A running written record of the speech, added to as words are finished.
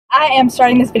I am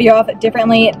starting this video off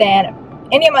differently than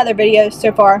any of my other videos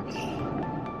so far.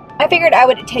 I figured I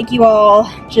would take you all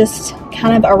just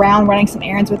kind of around running some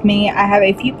errands with me. I have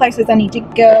a few places I need to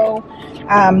go.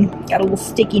 Got a little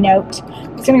sticky note.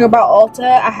 I'm just gonna go about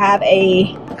Ulta. I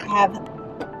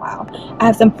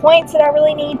have some points that I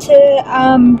really need to,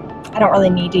 I don't really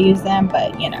need to use them,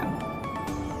 but you know,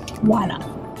 why not?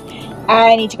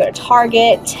 I need to go to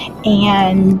Target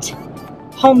and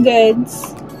Home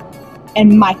Goods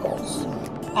and Michael's.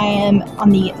 I am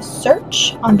on the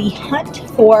search, on the hunt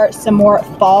for some more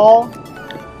fall.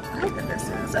 I hope that this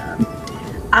is,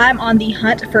 I'm on the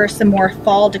hunt for some more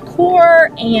fall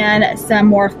decor and some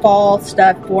more fall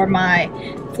stuff for my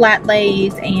flat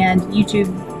lays and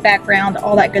YouTube background,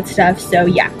 all that good stuff. So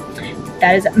yeah,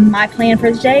 that is my plan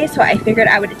for today. So I figured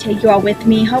I would take you all with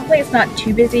me. Hopefully it's not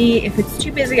too busy. If it's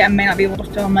too busy, I may not be able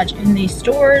to film much in these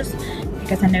stores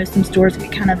because I know some stores get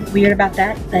kind of weird about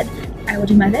that, but I will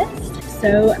do my best.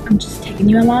 So I'm just taking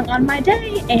you along on my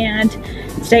day, and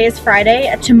today is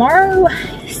Friday. Tomorrow,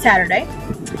 Saturday,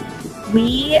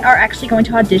 we are actually going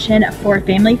to audition for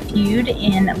Family Feud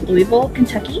in Louisville,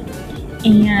 Kentucky.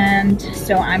 And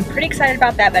so I'm pretty excited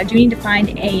about that, but I do need to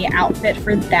find a outfit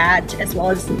for that as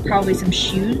well as probably some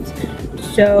shoes.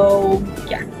 So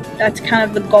yeah, that's kind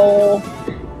of the goal,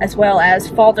 as well as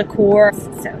fall decor.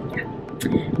 So yeah,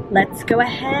 let's go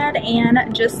ahead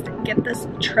and just get this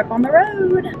trip on the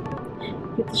road.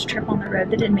 That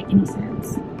didn't make any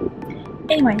sense.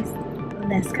 Anyways,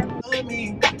 let's go.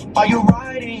 Are you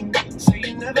riding? So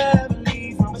you never ever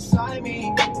leave from beside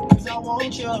me, 'cause I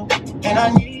want you and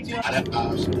I need you. I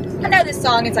know this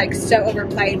song is like so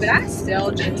overplayed, but I still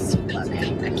just love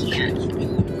it. I can't.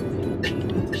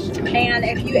 And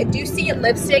if you do see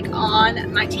lipstick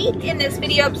on my teeth in this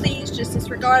video, please just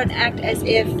disregard and act as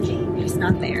if it's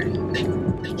not there.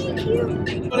 Thank you.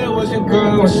 It was your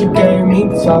girl when she gave me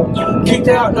top. Kicked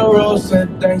out the road,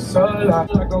 said thanks a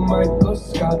lot. Like a Michael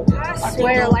Scott. I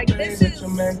swear, like this is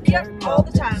all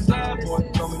the time.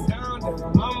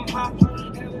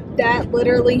 That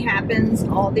literally happens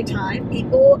all the time.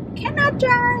 People cannot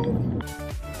drive.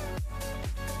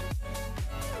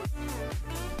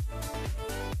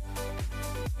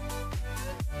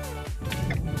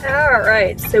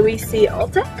 Alright, so we see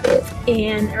Ulta,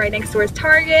 and right next door is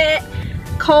Target,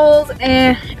 Kohl's,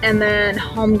 and then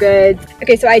Home Goods.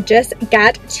 Okay, so I just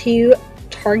got to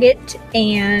Target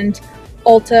and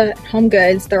Ulta, Home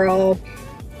Goods. They're all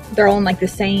in like the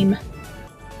same,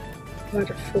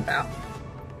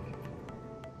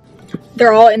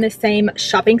 they're all in the same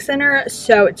shopping center,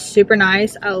 so it's super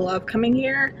nice. I love coming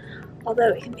here, although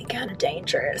it can be kind of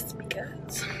dangerous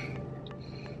because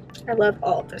I love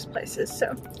all of those places.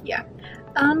 So yeah,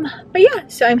 but yeah,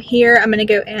 so I'm here. I'm gonna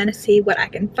go and see what I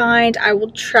can find. I will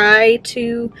try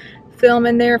to film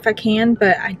in there if I can,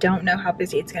 but I don't know how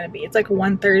busy it's gonna be. It's like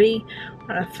 1:30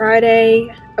 on a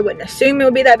Friday. I wouldn't assume it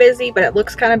would be that busy, but it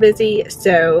looks kind of busy,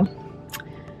 so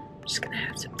I'm just gonna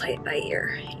have to play it by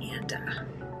ear, and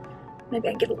maybe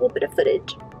I can get a little bit of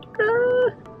footage. I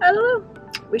don't know.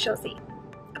 We shall see.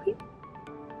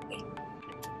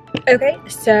 Okay,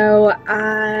 so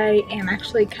I am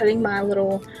actually cutting my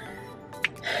little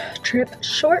trip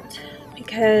short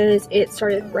because it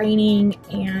started raining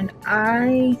and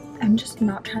I am just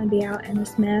not trying to be out in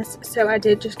this mess. So I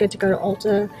did just get to go to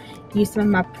Ulta, use some of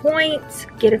my points,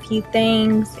 get a few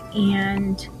things,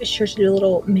 and be sure to do a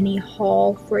little mini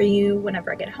haul for you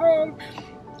whenever I get home.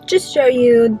 Just show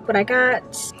you what I got.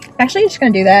 Actually, I'm just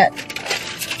going to do that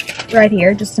right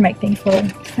here just to make things a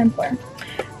little simpler.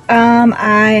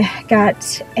 I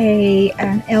got an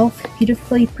e.l.f.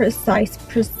 Beautifully Precise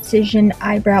Precision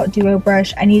Eyebrow Duo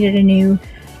Brush. I needed a new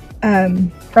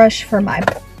brush for my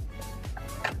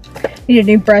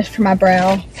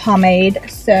brow pomade.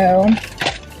 So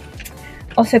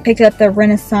also picked up the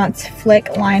Renaissance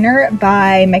Flick Liner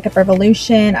by Makeup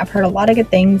Revolution. I've heard a lot of good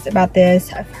things about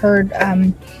this. I've heard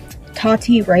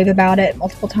Tati rave about it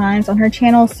multiple times on her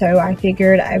channel, so I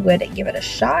figured I would give it a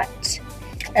shot.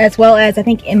 As well as I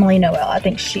think Emily Noel. I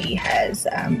think she has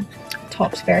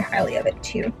talked very highly of it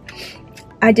too.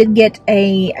 I did get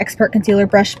a Expert Concealer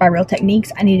Brush by Real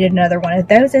Techniques. I needed another one of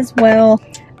those as well.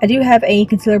 I do have a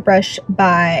concealer brush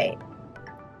by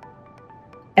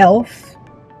e.l.f.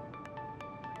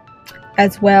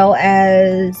 as well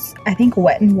as I think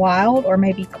Wet n Wild or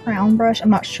maybe Crown Brush. I'm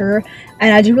not sure.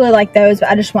 And I do really like those, but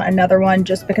I just want another one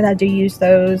just because I do use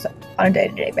those on a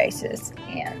day-to-day basis.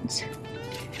 And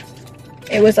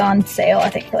it was on sale, I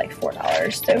think, for like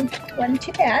 $4, so it wasn't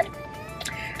too bad.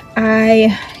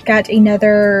 I got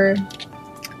another,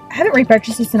 I haven't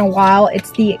repurchased this in a while.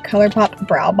 It's the ColourPop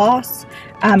Brow Boss.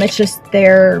 It's just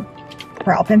their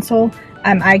brow pencil.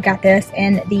 I got this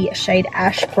in the shade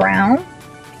Ash Brown.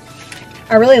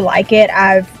 I really like it.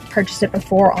 I've purchased it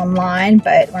before online,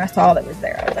 but when I saw that it was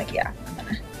there, I was like, yeah, I'm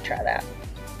gonna try that.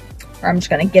 Or I'm just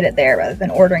gonna get it there rather than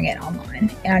ordering it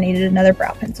online. And I needed another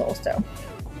brow pencil, so.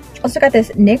 Also got this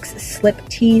NYX Slip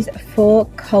Tease Full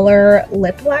Color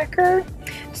Lip Lacquer.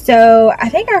 So I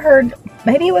think I heard,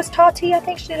 maybe it was Tati, I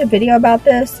think she did a video about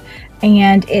this,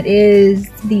 and it is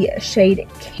the shade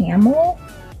Camel.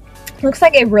 Looks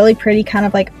like a really pretty kind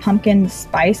of like pumpkin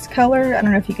spice color. I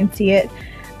don't know if you can see it.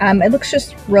 It looks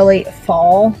just really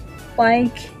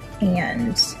fall-like,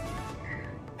 and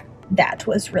that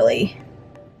was really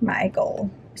my goal,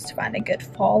 is to find a good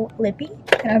fall lippy.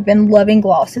 And I've been loving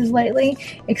glosses lately,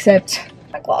 except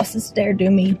my glosses today are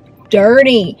doing me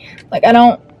dirty. Like,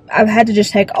 I've had to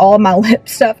just take all of my lip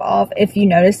stuff off. If you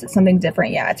notice that something's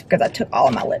different, yeah, it's because I took all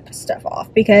of my lip stuff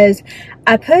off, because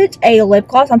I put a lip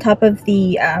gloss on top of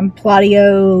the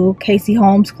Palladio Casey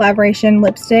Holmes collaboration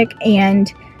lipstick,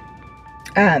 and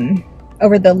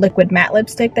over the liquid matte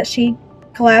lipstick that she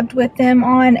collabed with them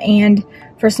on, and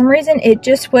for some reason it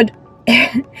just would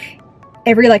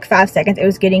every like 5 seconds it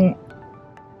was getting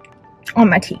on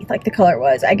my teeth, like the color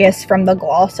was, I guess from the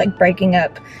gloss like breaking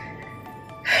up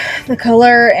the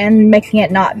color and making it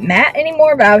not matte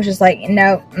anymore. But I was just like,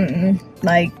 no,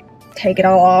 like take it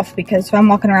all off, because if I'm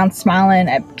walking around smiling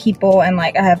at people and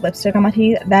like I have lipstick on my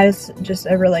teeth, that is just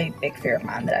a really big fear of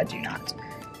mine that I do not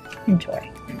enjoy.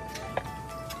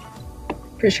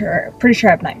 Pretty sure I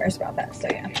have nightmares about that, so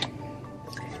yeah.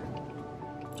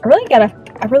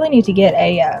 I really need to get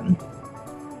a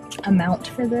mount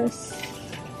for this.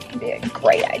 It'd be a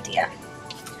great idea.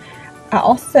 I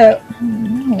also, oh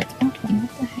no, it's open,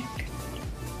 what the heck.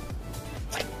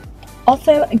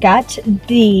 Also got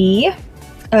the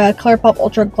ColourPop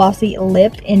Ultra Glossy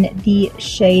Lip in the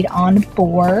shade On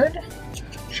Board.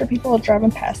 I'm sure people are driving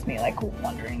past me like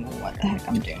wondering what the heck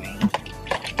I'm doing.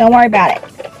 Don't worry about it.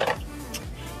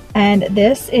 And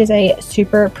this is a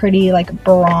super pretty like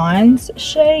bronze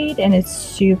shade, and it's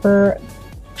super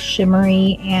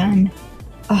shimmery, and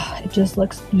oh, it just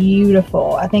looks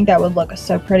beautiful. I think that would look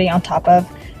so pretty on top of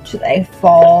just a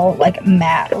fall like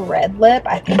matte red lip.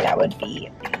 I think that would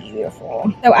be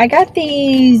beautiful. So I got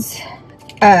these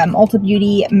Ulta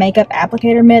Beauty makeup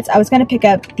applicator mitts. I was going to pick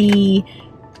up the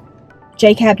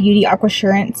JCat Beauty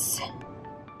Aquasurance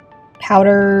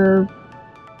powder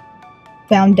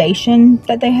foundation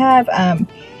that they have.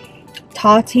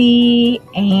 Tati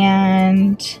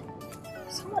and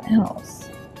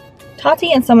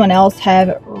someone else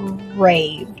have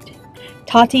raved.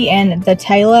 Tati and the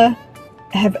Taylor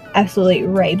have absolutely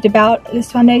raved about this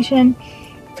foundation.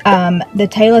 The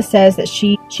Taylor says that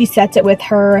she sets it with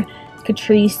her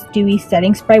Catrice Dewy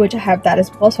Setting Spray, which I have that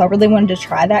as well, so I really wanted to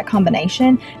try that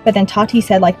combination. But then Tati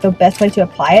said like the best way to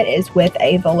apply it is with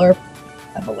a velour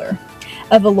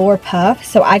puff,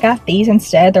 so I got these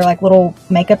instead. They're like little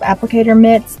makeup applicator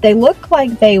mitts. They look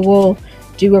like they will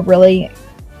do a really,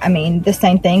 I mean, the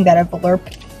same thing that a velour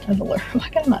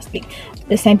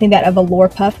the same thing that a velour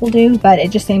puff will do, but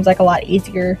it just seems like a lot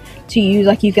easier to use.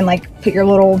 Like you can like put your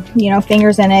little, you know,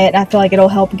 fingers in it, and I feel like it'll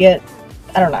help get,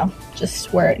 I don't know,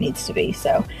 just where it needs to be.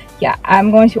 So yeah,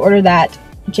 I'm going to order that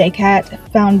JCat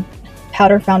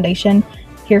powder foundation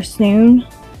here soon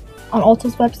on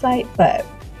Ulta's website, but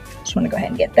just want to go ahead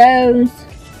and get those.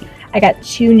 I got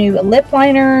 2 new lip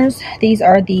liners. These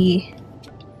are the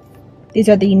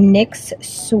NYX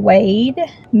Suede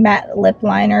matte lip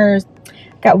liners.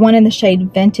 Got one in the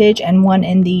shade Vintage and one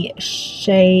in the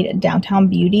shade Downtown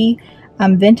Beauty.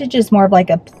 Vintage is more of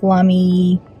like a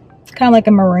plummy, it's kind of like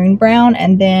a maroon brown,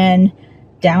 and then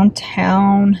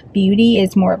Downtown Beauty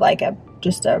is more of like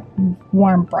just a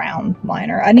warm brown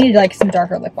liner. I needed like some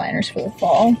darker lip liners for the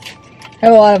fall. I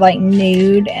have a lot of like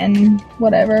nude and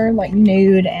whatever, like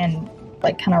nude and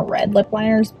like kind of red lip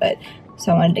liners, but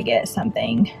so I wanted to get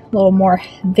something a little more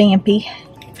vampy.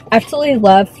 I absolutely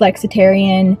love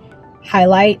Flexitarian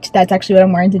highlight. That's actually what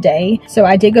I'm wearing today. So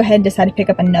I did go ahead and decide to pick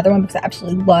up another one because I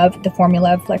absolutely love the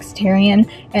formula of Flexitarian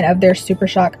and of their Super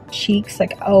Shock cheeks.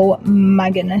 Like, oh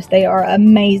my goodness, they are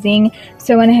amazing.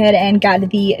 So I went ahead and got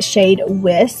the shade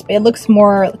Wisp. It looks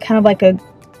more kind of like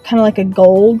a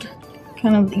gold,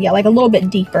 kind of, yeah, like a little bit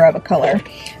deeper of a color.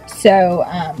 So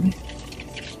I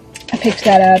picked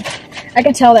that up. I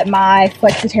can tell that my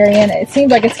Flexitarian, it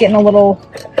seems like it's getting a little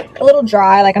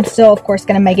dry. Like I'm still of course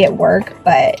gonna make it work,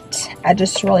 but I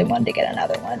just really wanted to get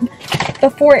another one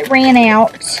before it ran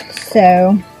out.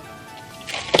 So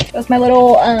that's my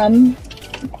little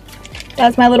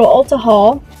Ulta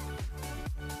haul.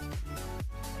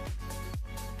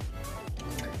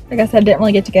 Like I said, I didn't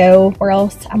really get to go where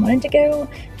else I wanted to go,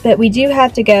 But we do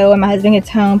have to go when my husband gets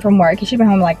home from work. He should be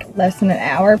home like less than an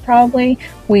hour probably.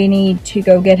 We need to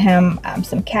go get him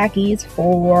some khakis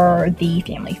for the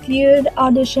Family Feud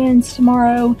auditions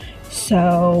tomorrow.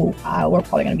 So we're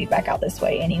probably going to be back out this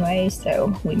way anyway.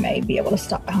 So we may be able to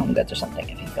stop at Home Goods or something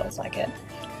if he feels like it.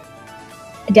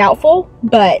 Doubtful,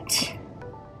 but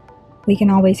we can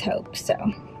always hope. So,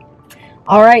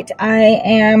 all right, I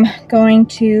am going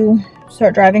to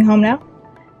start driving home now.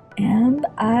 And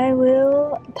I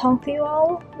will talk to you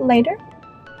all later.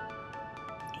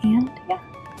 And yeah,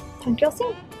 talk to y'all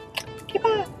soon. Okay,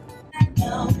 bye.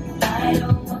 I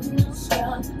don't want no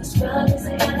scrub. A scrub is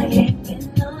a guy that can't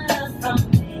get no love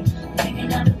from me.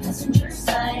 Hanging out the passenger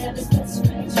side of his best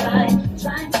friend's ride,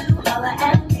 trying to holler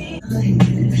at me.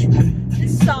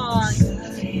 This song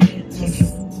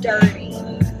is dirty.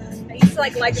 I used to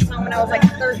like this song when I was like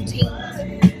 13.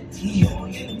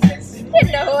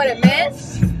 Didn't know what it meant.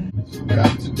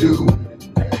 Got to do.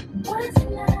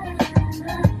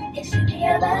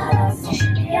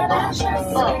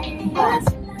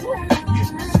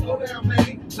 Slow down,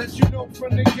 man. Let you know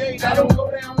from the gate. I don't go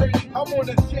down late. I'm on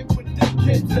a chick with the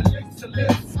kids to lips to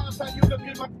lips. How you look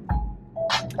at my.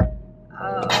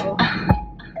 Oh.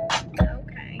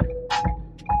 Okay.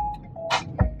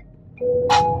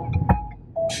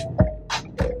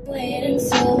 Waiting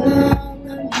so long,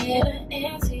 I'm here to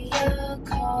answer your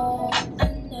call. I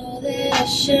know that I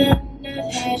shouldn't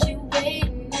have had you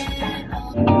waiting at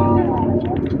all.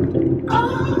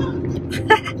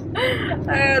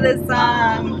 Oh, this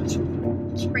song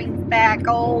brings back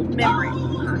old memories.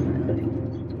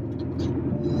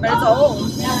 But it's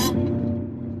old.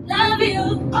 I love you,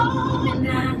 and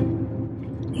I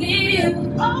need you.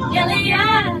 Yeah, I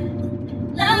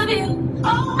love you, I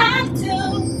do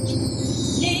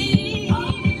need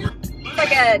you. It's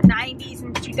like a 90s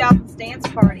and 2000s dance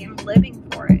party. I'm living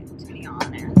for it, to be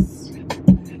honest.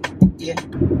 Yeah.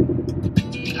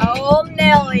 Oh,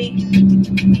 Nelly.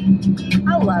 I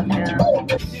love him.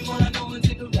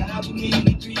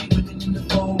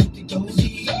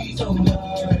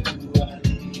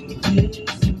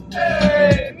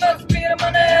 Hey, must be the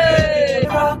money.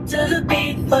 Rock to the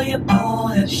beat for your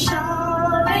boy.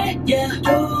 Shine, yeah,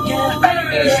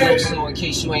 yeah. So in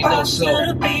case you ain't know, so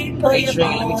hey, Dre,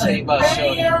 let me tell you about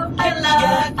Shorty.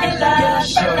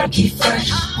 Shorty. Keep fresh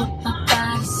with my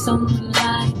body, so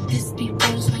alive. This beat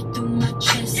rolls right through my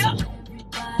chest.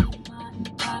 Everybody,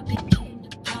 mind, pop it, came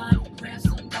to party. Grab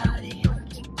somebody, work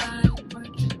your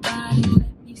body,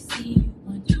 let me see you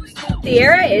when you stop.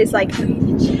 Sierra is like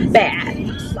bad.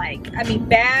 Like, I mean,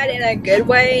 bad in a good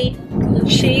way.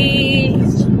 She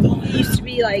used to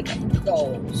be like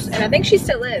goals, and I think she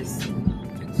still is.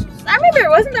 I remember,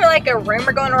 wasn't there like a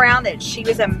rumor going around that she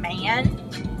was a man?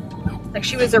 Like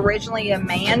she was originally a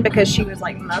man because she was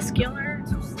like muscular.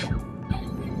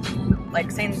 Like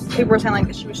saying, people were saying like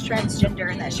that she was transgender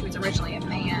and that she was originally a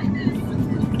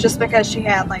man. Just because she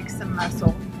had like some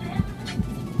muscle.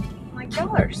 Like,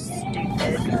 y'all are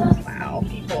stupid. Wow,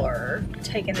 people are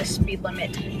taking the speed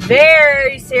limit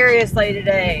very seriously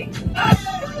today.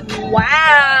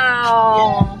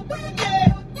 Wow.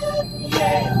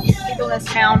 People in this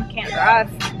town can't drive.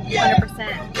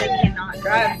 100%. They cannot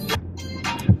drive.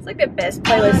 It's like the best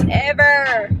playlist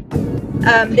ever.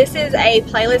 This is a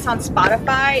playlist on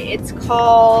Spotify. It's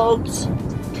called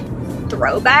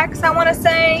Throwbacks, I want to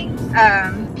say.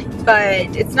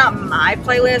 But it's not my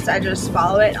playlist. I just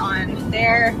follow it on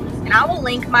there. And I will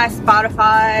link my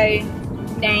Spotify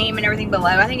name and everything below.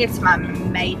 I think it's my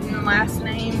maiden last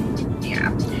name. Yeah.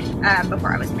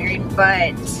 Before I was married.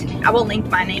 But I will link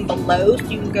my name below so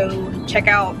you can go check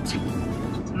out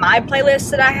my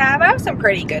playlists that I have. I have some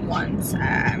pretty good ones.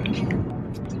 I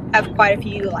have quite a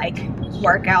few like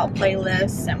workout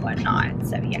playlists and whatnot.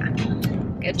 So yeah,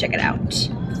 go check it out.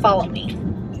 Follow me.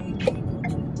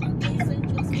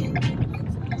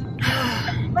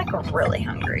 I'm like really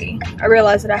hungry. I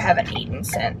realized that I haven't eaten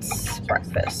since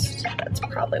breakfast. That's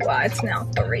probably why it's now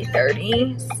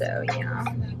 3:30. So yeah.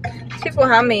 People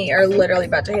behind me are literally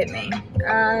about to hit me.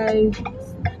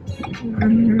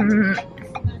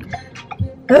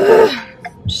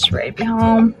 Just ready to be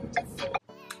home.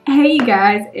 Hey you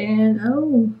guys, and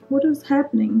oh, what is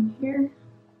happening here?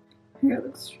 Hair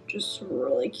looks just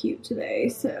really cute today,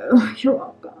 so you're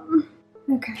welcome.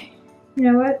 Okay,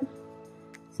 you know what?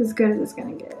 It's as good as it's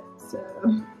gonna get, so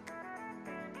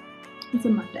it's a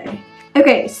Monday.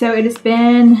 Okay, so it has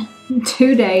been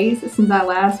 2 days since I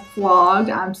last vlogged.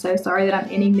 I'm so sorry that I'm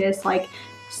ending this like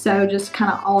so just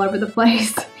kind of all over the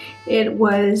place. It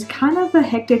was kind of a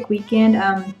hectic weekend.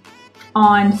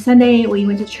 On Sunday we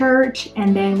went to church,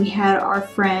 and then we had our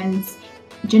friend's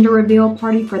gender reveal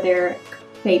party for their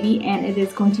baby, and it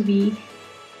is going to be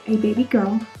a baby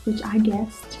girl, which I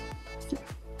guessed. So,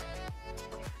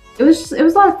 it was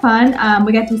a lot of fun.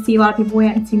 We got to see a lot of people we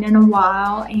hadn't seen in a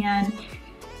while, and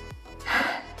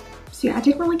so yeah, I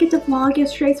didn't really get to vlog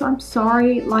yesterday, so I'm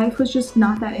sorry. Life was just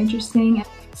not that interesting.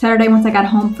 Saturday, once I got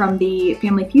home from the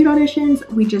Family Feud auditions,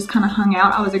 we just kind of hung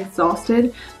out. I was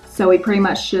exhausted, so we pretty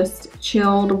much just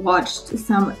chilled, watched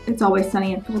some It's Always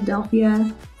Sunny in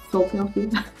Philadelphia.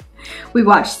 We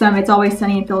watched some It's Always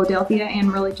Sunny in Philadelphia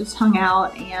and really just hung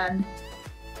out, and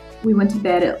we went to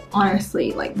bed at,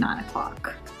 honestly, like 9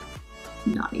 o'clock.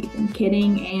 Not even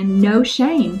kidding, and no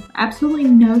shame. Absolutely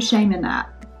no shame in that.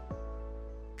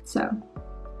 So,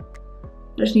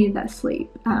 I just needed that sleep.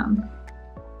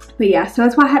 But yeah, so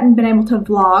that's why I hadn't been able to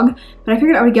vlog, but I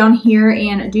figured I would get on here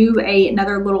and do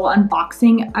another little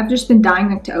unboxing. I've just been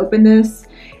dying to open this,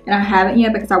 and I haven't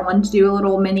yet because I wanted to do a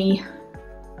little mini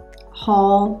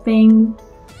haul thing.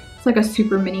 It's like a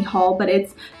super mini haul, but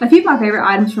it's a few of my favorite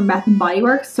items from Bath & Body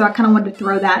Works, so I kind of wanted to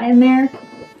throw that in there.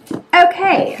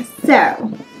 Okay,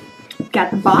 so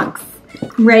got the box.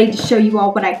 I'm ready to show you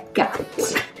all what I got.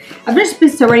 I've just been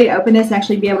so ready to open this and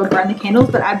actually be able to burn the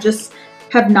candles, but I've just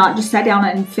have not just sat down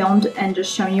and filmed and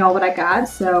just shown you all what I got.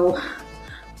 So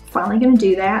finally gonna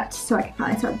do that so I can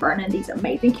finally start burning these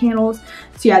amazing candles.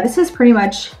 So yeah, this is pretty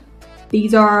much,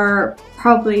 these are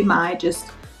probably my just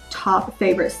top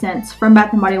favorite scents from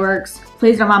Bath & Body Works.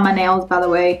 Please don't mind my nails, by the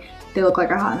way. They look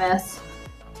like a hot mess.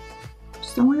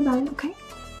 Just don't worry about it, okay?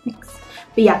 Thanks.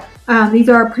 But yeah, these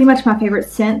are pretty much my favorite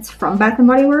scents from Bath &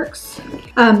 Body Works.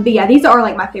 But yeah, these are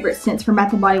like my favorite scents from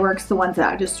Bath & Body Works, the ones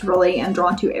that I just really am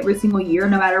drawn to every single year,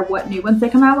 no matter what new ones they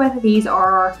come out with. These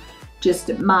are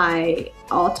just my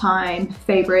all-time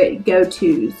favorite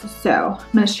go-tos. So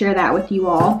I'm gonna share that with you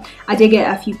all. I did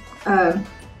get a few,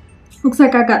 looks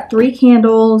like I got 3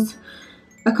 candles,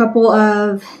 a couple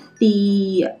of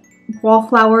the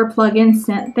Wallflower plug-in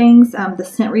scent things, the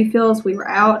scent refills. We were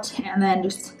out, and then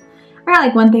just I got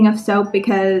like 1 thing of soap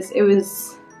because it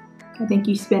was, I think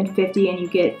you spend $50 and you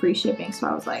get free shipping. So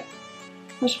I was like,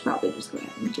 I should probably just go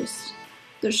ahead and just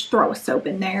throw a soap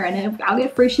in there, and I'll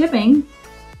get free shipping.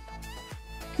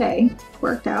 Okay,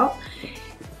 worked out.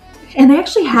 And they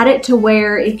actually had it to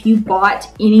where if you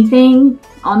bought anything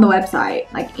on the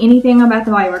website, like anything on Bath &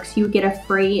 Body Works, you would get a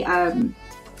free, I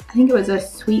think it was a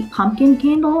sweet pumpkin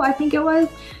candle, I think it was.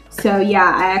 So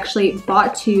yeah, I actually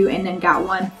bought 2 and then got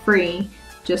 1 free.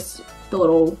 Just the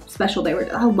little special they were,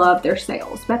 I love their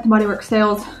sales. Bath & Body Works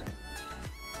sales,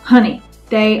 honey,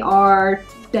 they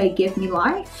give me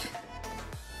life,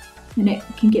 and it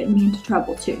can get me into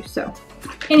trouble too. So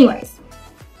anyways,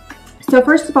 so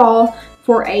first of all,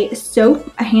 for a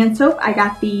hand soap, I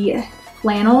got the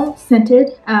flannel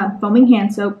scented foaming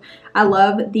hand soap. I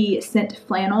love the scent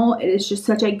flannel. It is just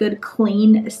such a good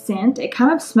clean scent. It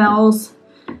kind of smells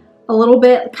a little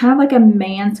bit kind of like a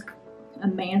men's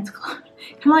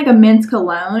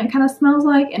cologne. It kind of smells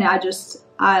like, and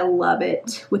I love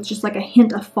it with just like a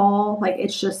hint of fall. Like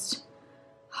it's just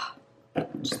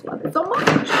love it so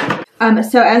much.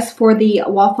 So as for the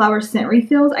Wallflower scent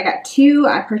refills, I got 2.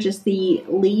 I purchased the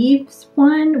Leaves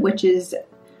one, which is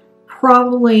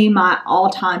probably my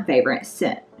all-time favorite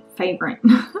scent.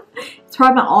 It's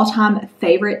probably my all-time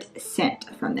favorite scent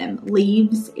from them.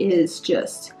 Leaves is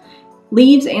just,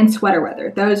 Leaves and Sweater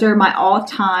Weather. Those are my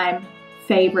all-time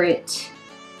favorite,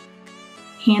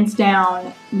 hands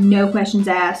down, no questions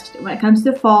asked. When it comes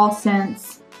to fall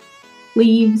scents,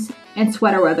 Leaves and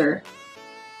Sweater Weather,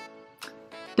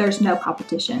 there's no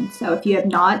competition. So if you have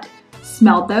not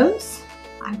smelled those,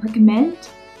 I recommend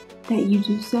that you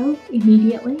do so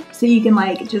immediately, so you can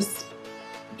like just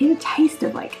get a taste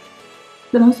of like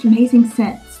the most amazing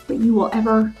scents that you will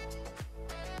ever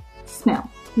smell.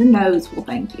 Your nose will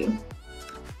thank you,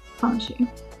 I promise you.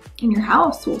 And your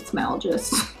house will smell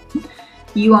just,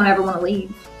 you won't ever want to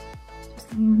leave.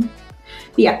 But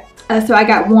yeah, so I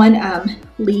got 1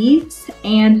 Leaves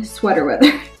and Sweater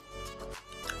Weather.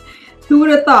 Who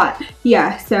would have thought?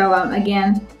 Yeah, so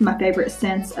again, my favorite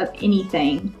scents of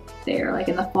anything there. Like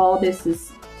in the fall, this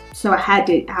is, so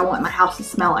I want my house to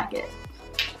smell like it.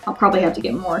 I'll probably have to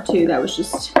get more too. That was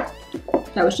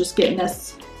just getting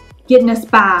us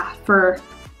by for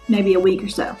maybe a week or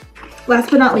so.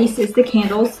 Last but not least is the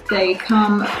candles. They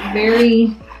come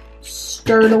very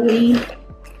sturdily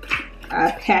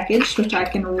packaged, which I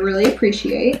can really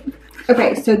appreciate.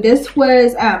 Okay, so this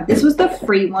was the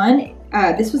free one.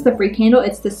 This was the free candle.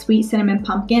 It's the Sweet Cinnamon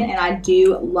Pumpkin, and I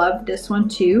do love this one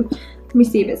too. Let me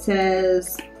see if it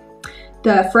says,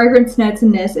 the fragrance notes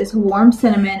in this is warm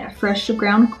cinnamon, fresh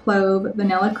ground clove,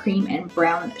 vanilla cream, and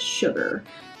brown sugar.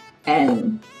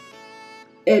 And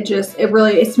it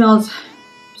smells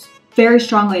very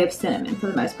strongly of cinnamon for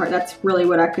the most part. That's really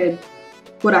what I could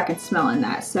smell in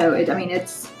that. So I mean,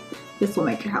 this will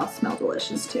make your house smell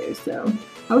delicious too. So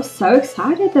I was so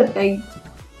excited that they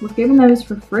were giving those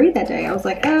for free that day. I was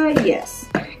like, yes.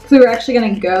 Because we were actually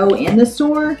gonna go in the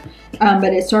store,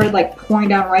 but it started like pouring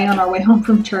down rain on our way home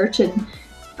from church, and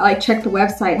I like checked the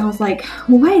website and I was like,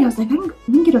 well, wait, I was like, I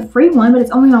can get a free one, but it's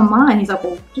only online. He's like,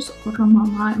 well, just order them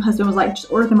online. My husband was like,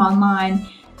 just order them online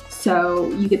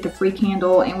so you get the free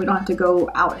candle and we don't have to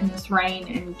go out in this rain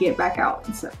and get back out.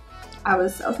 And so I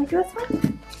was like, that's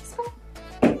fine. That's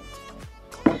fine.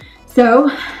 So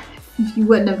if you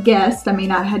wouldn't have guessed, I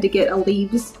mean, I had to get a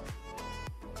leaves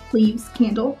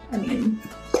candle. I mean,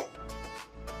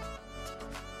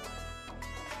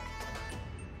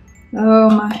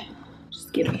 oh my.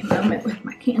 Give me a moment with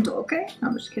my candle, okay?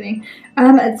 I'm just kidding.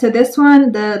 So this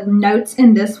one, the notes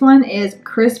in this one is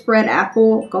crisp red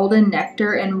apple, golden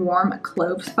nectar, and warm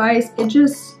clove spice. It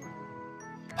just,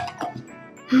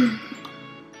 I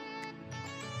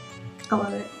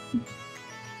love it.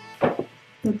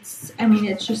 I mean,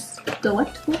 it's just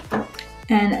delectable.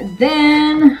 And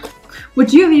then,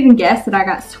 would you have even guessed that I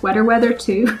got sweater weather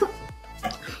too?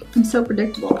 I'm so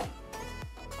predictable.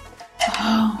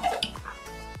 Oh.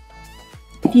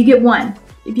 If you get one,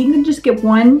 if you can just get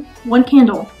one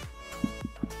candle.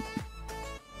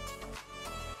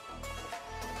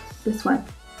 This one.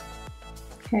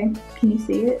 Okay, can you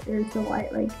see it? There's the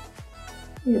light, like,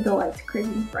 the light's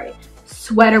crazy bright.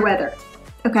 Sweater weather,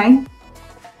 okay?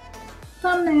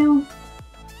 Thumbnail.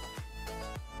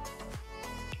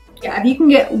 Yeah, if you can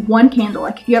get one candle,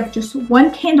 like if you have just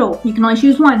one candle, you can only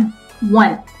choose one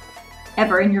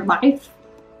ever in your life,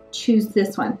 choose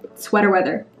this one, sweater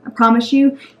weather. I promise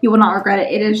you, you will not regret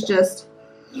it. It is just,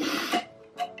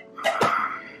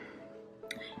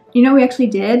 you know, we actually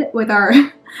did with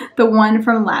the one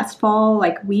from last fall,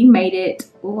 like we made it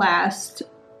last,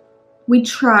 we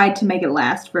tried to make it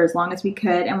last for as long as we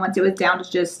could, and once it was down to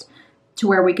just to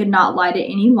where we could not light it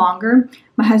any longer,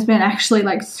 my husband actually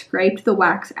like scraped the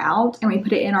wax out and we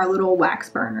put it in our little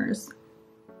wax burners.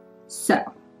 So,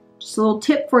 just a little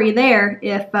tip for you there,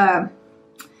 if you're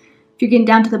getting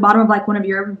down to the bottom of like one of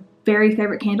your very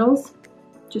favorite candles,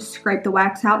 just scrape the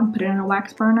wax out and put it in a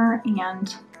wax burner,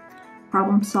 and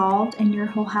problem solved, and your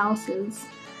whole house is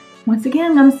once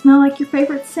again gonna smell like your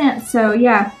favorite scent. So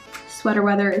yeah, sweater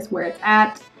weather is where it's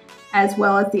at, as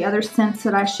well as the other scents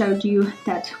that I showed you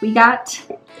that we got.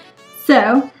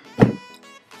 So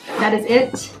that is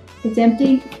it. It's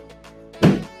empty.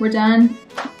 We're done.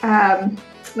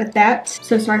 With that,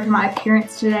 so sorry for my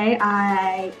appearance today.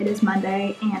 It is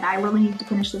Monday and I really need to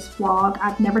finish this vlog.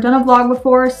 I've never done a vlog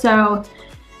before, so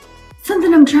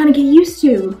something I'm trying to get used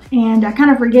to, and I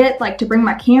kind of forget like to bring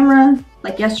my camera.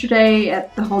 Like yesterday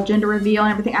at the whole gender reveal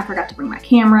and everything, I forgot to bring my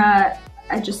camera.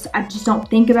 I just don't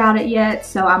think about it yet,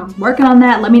 so I'm working on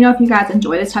that. Let me know if you guys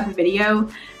enjoy this type of video.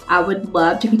 I would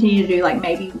love to continue to do like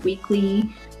maybe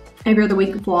weekly, every other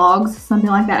week vlogs, something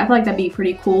like that. I feel like that'd be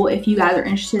pretty cool. If you guys are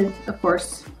interested, of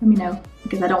course, let me know,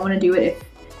 because I don't want to do it if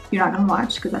you're not gonna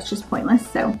watch, because that's just pointless.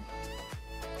 So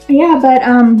yeah, but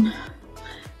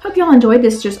hope y'all enjoyed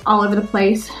this just all over the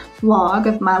place vlog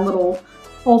of my little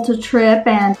Ulta trip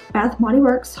and Bath & Body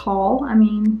Works haul. I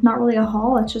mean, not really a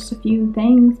haul, it's just a few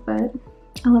things, but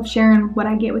I love sharing what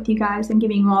I get with you guys and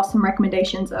giving you all some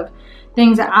recommendations of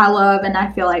things that I love and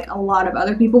I feel like a lot of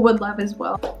other people would love as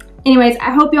well. Anyways,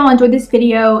 I hope y'all enjoyed this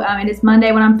video. It is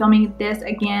Monday when I'm filming this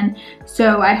again,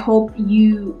 so I hope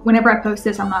you, whenever I post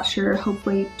this, I'm not sure,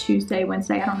 hopefully Tuesday,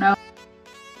 Wednesday, I don't know.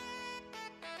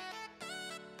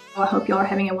 I hope y'all are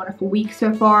having a wonderful week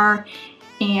so far,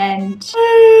 and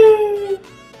I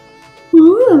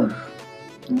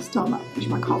still not finished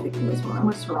my coffee from this morning.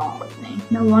 What's wrong with me?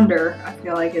 No wonder I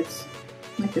feel like it's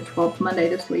like the 12th Monday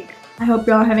this week. I hope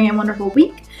y'all are having a wonderful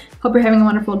week. Hope you're having a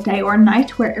wonderful day or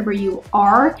night wherever you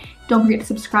are. Don't forget to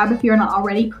subscribe if you're not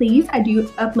already, please. I do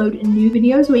upload new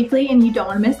videos weekly and you don't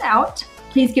want to miss out.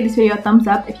 Please give this video a thumbs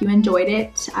up if you enjoyed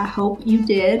it. I hope you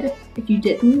did. If you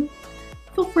didn't,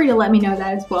 feel free to let me know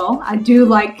that as well. I do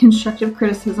like constructive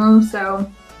criticism, so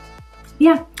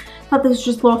yeah. Thought this was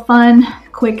just a little fun,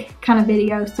 quick kind of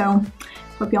video, so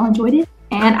hope y'all enjoyed it.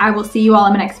 And I will see you all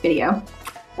in my next video.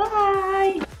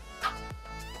 Bye!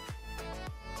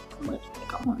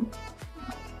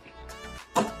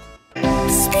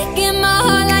 Speaking my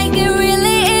heart.